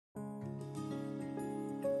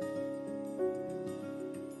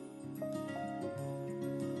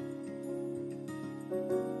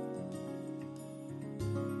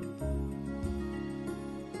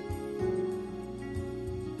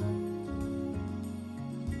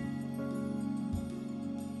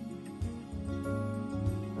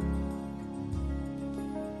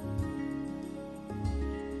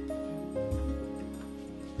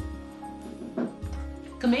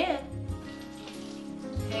Come in.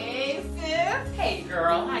 Hey, sis. Hey,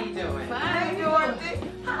 girl. How you doing? Fine, Dorothy.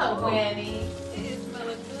 Hello, Winnie. It's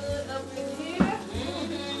smelling good up in here.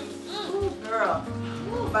 Ooh, girl.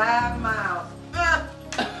 Ooh. 5 miles.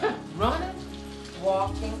 Running?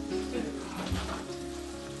 Walking.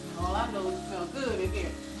 All I know is it smells good in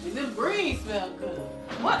here. And them greens smell good.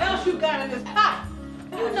 What else you got in this pot?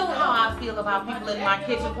 You know how I feel about people in my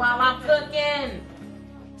kitchen while I'm cooking.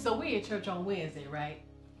 So we in church on Wednesday, right?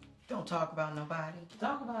 Don't talk about nobody.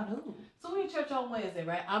 Talk about who? So we in church on Wednesday,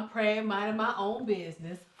 right? I'm praying, minding my own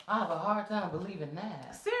business. I have a hard time believing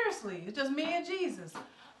that. Seriously, it's just me and Jesus.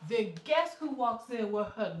 Then guess who walks in with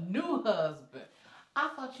her new husband?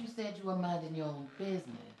 I thought you said you were minding your own business.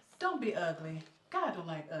 Don't be ugly. God don't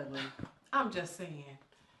like ugly. I'm just saying.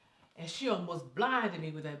 And she almost blinded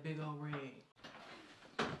me with that big old ring.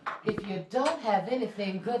 If you don't have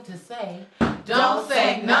anything good to say, Don't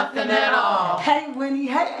say nothing at all. Hey, Winnie.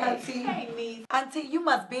 Hey, Auntie. Hey, niece. Auntie, you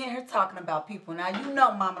must be in here talking about people. Now, you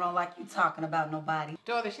know Mama don't like you talking about nobody.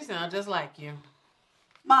 Dorothy, she sounds just like you.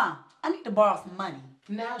 Mom, I need to borrow some money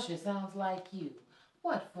now she sounds like you.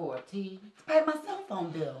 What for, T? to pay my cell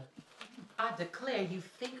phone bill. I declare you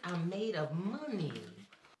think I'm made of money.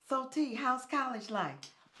 So, T, how's college like?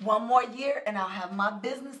 1 more year and I'll have my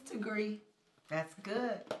business degree. That's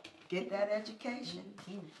good. Get that education.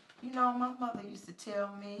 You know, my mother used to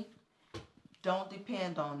tell me, don't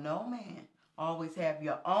depend on no man. Always have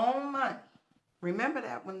your own money. Remember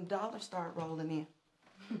that when the dollars start rolling in.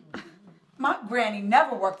 My granny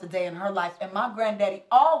never worked a day in her life, and my granddaddy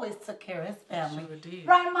always took care of his family. Sure did.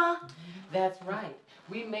 Right, Ma? That's right.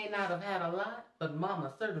 We may not have had a lot, but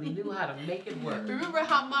Mama certainly knew how to make it work. Remember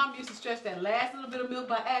how Mom used to stretch that last little bit of milk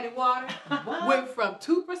by adding water? What? Went from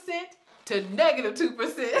 2% to negative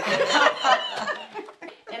 2%.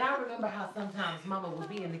 And I remember how sometimes Mama would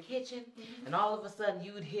be in the kitchen, and all of a sudden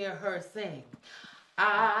you'd hear her sing,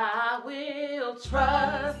 I will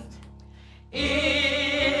trust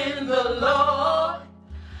in the Lord.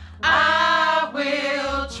 I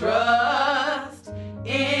will trust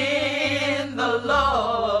in the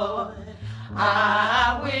Lord.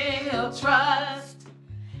 I will trust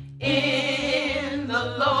in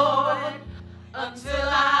the Lord until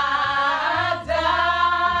I die.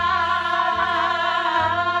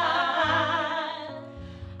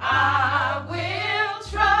 I will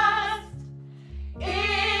trust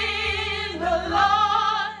in the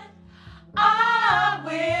Lord. I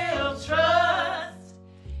will trust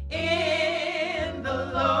in the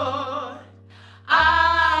Lord.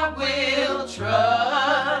 I will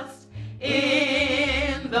trust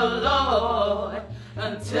in the Lord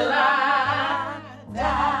until I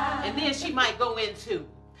die. And then she might go into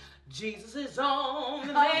Jesus is on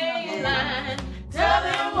the main line. Tell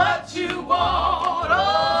him what you want.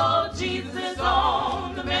 Oh, Jesus is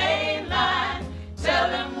on the main line. Tell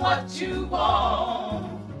him what you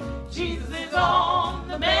want. Jesus is on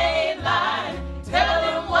the main line. Tell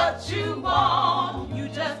him what you want. You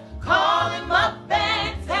just call him up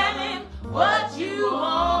and tell him what you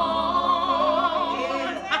want.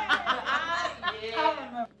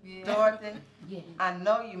 Yeah. Dorothy, Yeah. I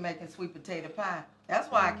know you making sweet potato pie. That's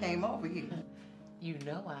why I came over here. You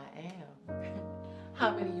know I am.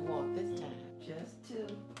 How many you want this time? Just 2.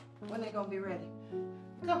 When they gonna be ready?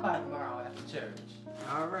 Come by tomorrow after church.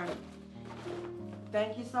 All right.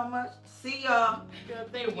 Thank you so much. See y'all.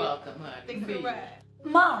 You're welcome, honey. Think you're right.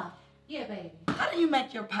 Ma, Yeah, baby. how do you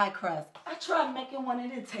make your pie crust? I tried making one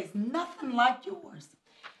and it tastes nothing like yours.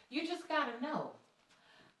 You just gotta know.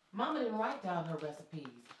 Mama didn't write down her recipes,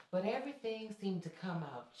 but everything seemed to come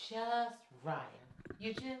out just right.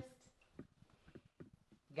 You just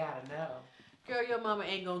gotta know. Girl, your mama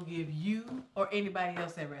ain't gonna give you or anybody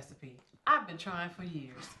else that recipe. I've been trying for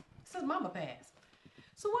years. Since Mama passed.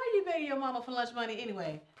 So why are you begging your mama for lunch money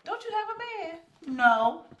anyway? Don't you have a man?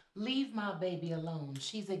 No. Leave my baby alone.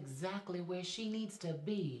 She's exactly where she needs to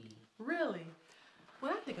be. Really?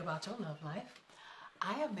 When I think about your love life,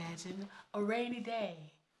 I imagine a rainy day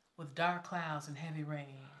with dark clouds and heavy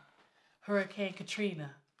rain. Hurricane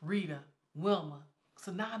Katrina, Rita, Wilma,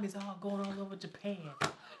 tsunamis all going all over Japan.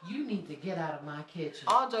 You need to get out of my kitchen.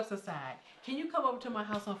 All jokes aside, can you come over to my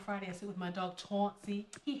house on Friday and sit with my dog Chauncey?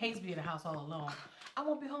 He hates being in the house all alone. I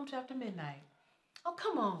won't be home till after midnight. Oh,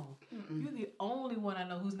 come on. You're the only one I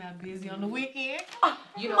know who's not busy on the weekend.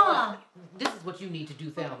 You know what? This is what you need to do,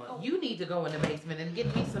 Thelma. You need to go in the basement and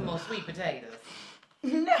get me some more sweet potatoes.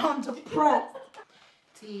 Now I'm depressed.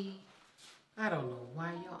 T, I don't know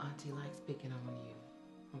why your auntie likes picking on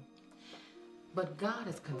you. But God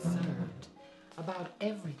is concerned about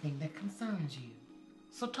everything that concerns you.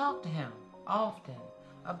 So talk to him often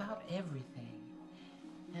about everything.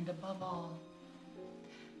 And above all,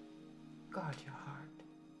 guard your heart.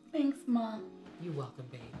 Thanks, Mom. You're welcome,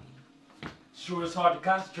 baby. Sure, it's hard to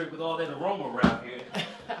concentrate with all that aroma around here.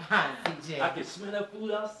 Hi, CJ. I can smell that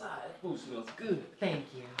food outside. That food smells good. Thank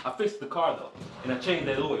you. I fixed the car though, and I changed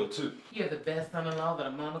that oil too. You're the best son-in-law that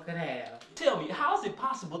a mama could have. Tell me, how is it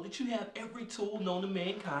possible that you have every tool known to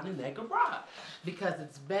mankind in that garage? Because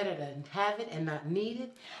it's better to have it and not need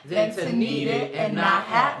it Than to need it and not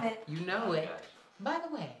have it. You know it. By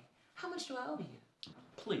the way, how much do I owe you?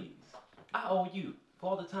 Please, I owe you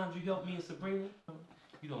for all the times you helped me and Sabrina.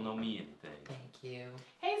 You don't owe me anything. Thank you.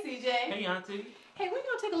 Hey, CJ. Hey, Auntie. Hey, we're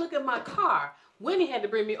going to take a look at my car. Winnie had to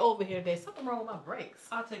bring me over here today. Something wrong with my brakes.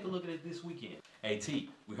 I'll take a look at it this weekend. Hey,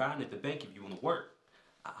 T, we're hiring at the bank if you want to work.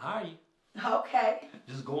 I'll hire you. Okay.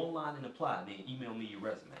 Just go online and apply, then email me your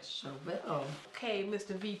resume. Sure will. Okay,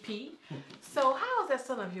 Mr. VP. So how is that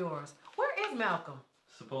son of yours? Where is Malcolm?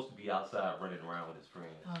 Supposed to be outside running around with his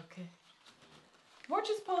friends. Okay. Weren't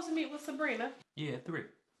you supposed to meet with Sabrina? Yeah, 3.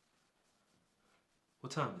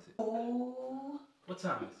 What time is it? Oh. What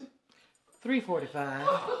time is it? 3:45.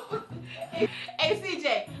 Hey,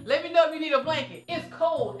 CJ, let me know if you need a blanket. It's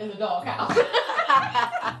cold in the doghouse.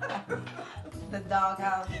 The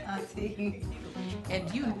doghouse, Auntie.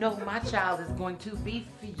 And you know my child is going to be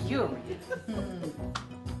furious.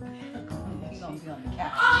 He's gonna be on the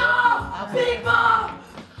couch. Oh, Big Mom!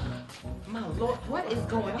 My Lord, what is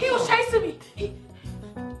going on? He was chasing me.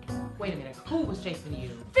 Wait a minute. Who was chasing you?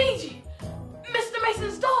 Fiji, Mr.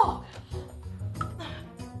 Mason's dog.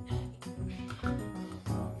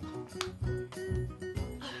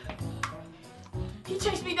 He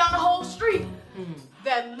chased me down the whole street.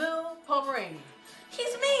 That little Pomeranian.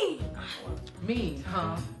 He's mean. Me,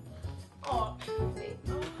 huh? Oh,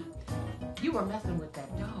 You were messing with that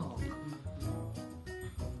dog.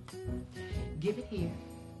 Give it here.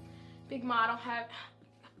 Big Mom, I don't have.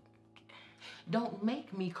 Don't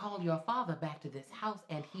make me call your father back to this house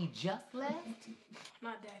and he just left.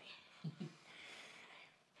 Not Daddy.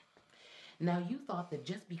 Now you thought that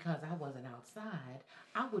just because I wasn't outside,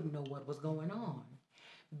 I wouldn't know what was going on.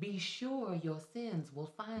 Be sure your sins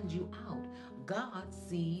will find you out. God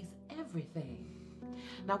sees everything.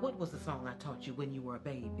 Now what was the song I taught you when you were a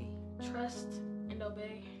baby? Trust and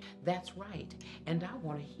obey. That's right, and I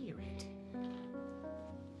want to hear it.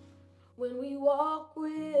 When we walk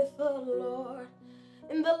with the Lord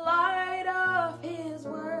in the light of His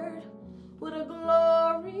word, what a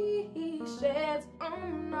glory He sheds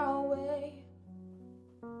on our way.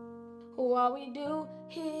 While we do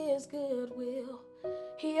His good will,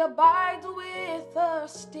 He abides with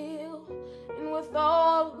us still, and with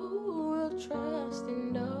all who will trust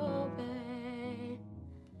and obey.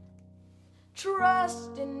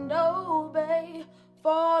 Trust and obey,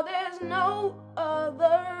 for there's no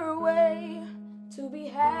other way to be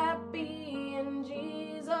happy in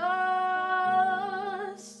Jesus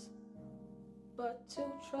but to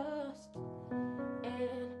trust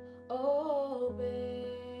and obey.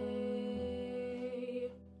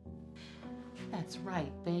 That's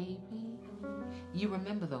right, baby. You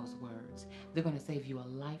remember those words. They're going to save you a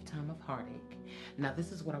lifetime of heartache. Now,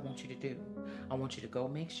 this is what I want you to do. I want you to go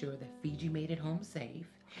make sure that Fiji made it home safe,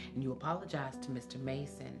 and you apologize to Mr.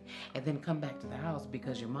 Mason, and then come back to the house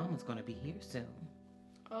because your mama's going to be here soon.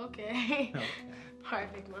 Okay. Okay. All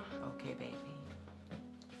right, Big Mom. Okay, baby.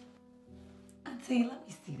 Auntie, let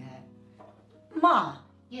me see that. Ma,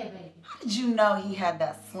 Yeah, baby. how did you know he had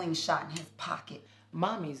that slingshot in his pocket?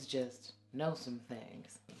 Mommies just know some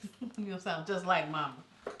things. You sound just like Mama.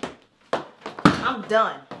 I'm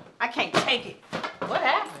done. I can't take it. What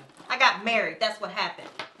happened? I got married. That's what happened.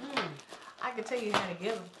 I can tell you how to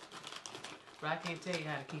get them, but I can't tell you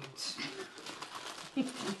how to keep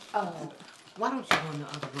them. Why don't you go in the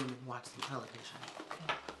other room and watch some television?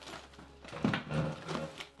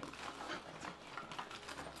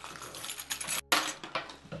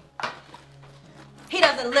 He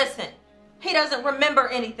doesn't listen. He doesn't remember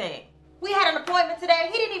anything. We had an appointment today.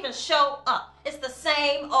 He didn't even show up. It's the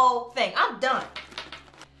same old thing. I'm done.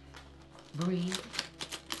 Bree,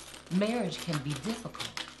 marriage can be difficult.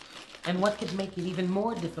 And what could make it even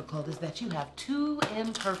more difficult is that you have two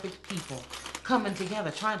imperfect people coming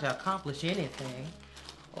together trying to accomplish anything.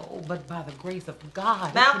 Oh, but by the grace of God,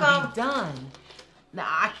 it can Malcolm. be done. Now,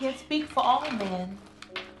 I can't speak for all men,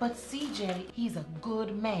 but CJ, he's a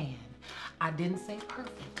good man. I didn't say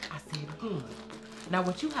perfect, I said good. Now,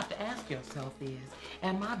 what you have to ask yourself is,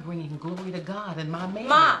 am I bringing glory to God in my marriage?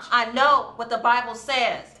 Mom, I know what the Bible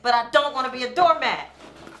says, but I don't want to be a doormat.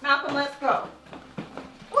 Malcolm, let's go.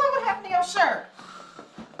 What happened to your shirt?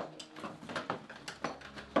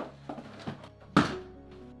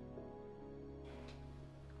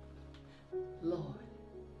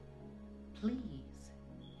 please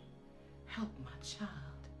help my child.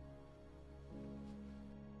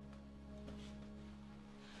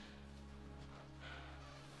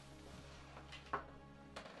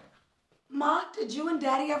 Ma, did you and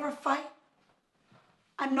Daddy ever fight?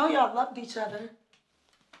 I know y'all loved each other.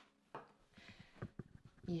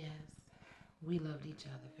 Yes, we loved each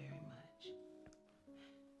other very much.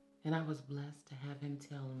 And I was blessed to have him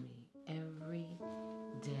tell me every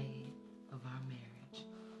day of our marriage.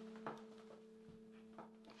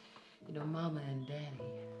 You know, Mama and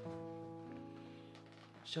Daddy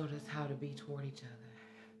showed us how to be toward each other.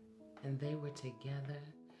 And they were together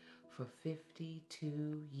for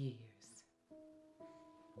 52 years.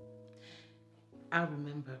 I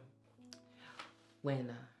remember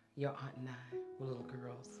when your aunt and I were little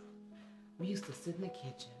girls, we used to sit in the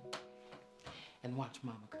kitchen and watch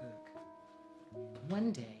Mama cook.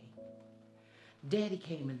 One day, Daddy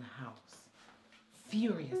came in the house,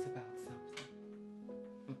 furious about something.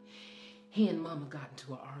 He and Mama got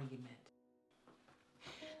into an argument.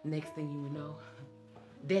 Next thing you know,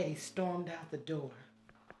 Daddy stormed out the door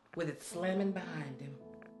with it slamming behind him.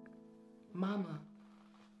 Mama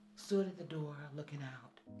stood at the door looking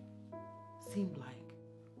out. Seemed like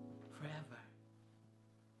forever.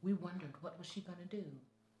 We wondered what was she gonna do.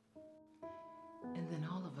 And then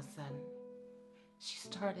all of a sudden, she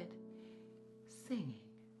started singing.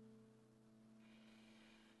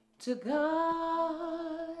 To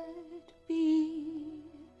God be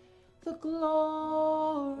the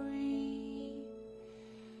glory.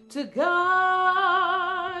 To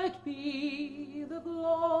God be the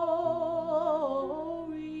glory.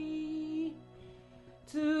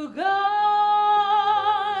 To God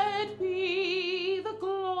be the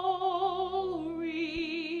glory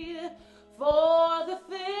for the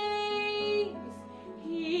things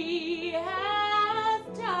He has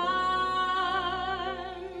done.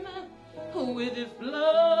 With His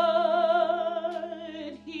blood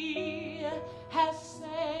He has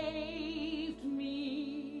saved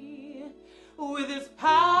me. With His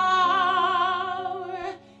power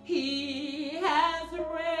He has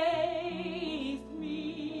raised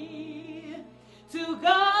me. To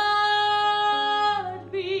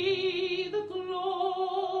God be the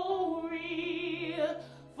glory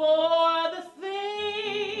for the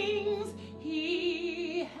things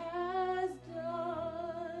He has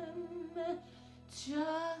done.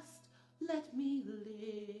 Just let me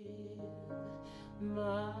live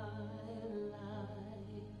my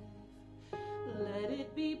life. Let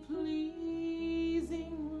it be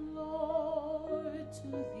pleasing, Lord,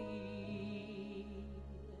 to Thee.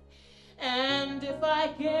 And if I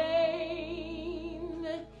gain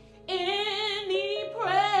any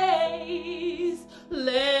praise,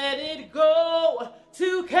 let it go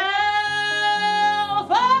to Calvary.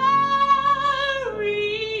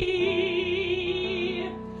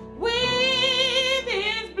 With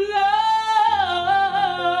His blood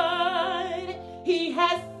He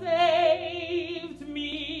has saved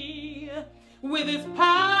me. With His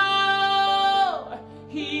power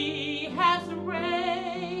He has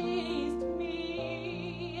raised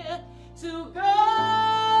me. To God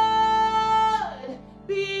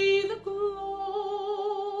be the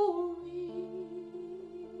glory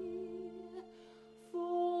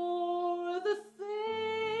for the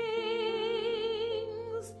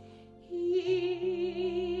things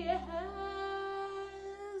He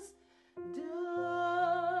has done.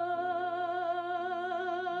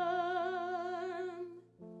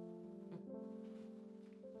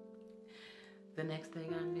 The next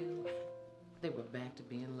thing I knew, they were back to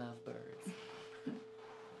being lovebirds.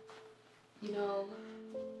 You know,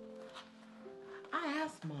 I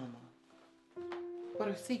asked Mama what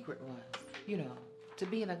her secret was, you know, to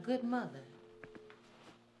being a good mother.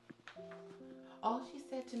 All she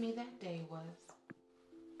said to me that day was,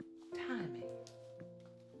 timing.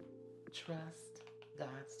 Trust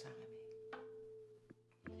God's timing.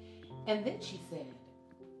 And then she said,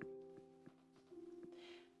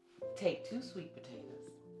 take 2 sweet potatoes,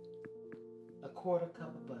 a 1/4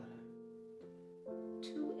 cup of butter,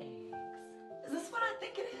 2 eggs. Is this what I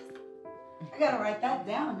think it is? I gotta write that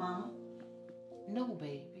down, Mama. No,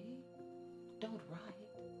 baby, don't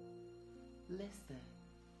write. Listen.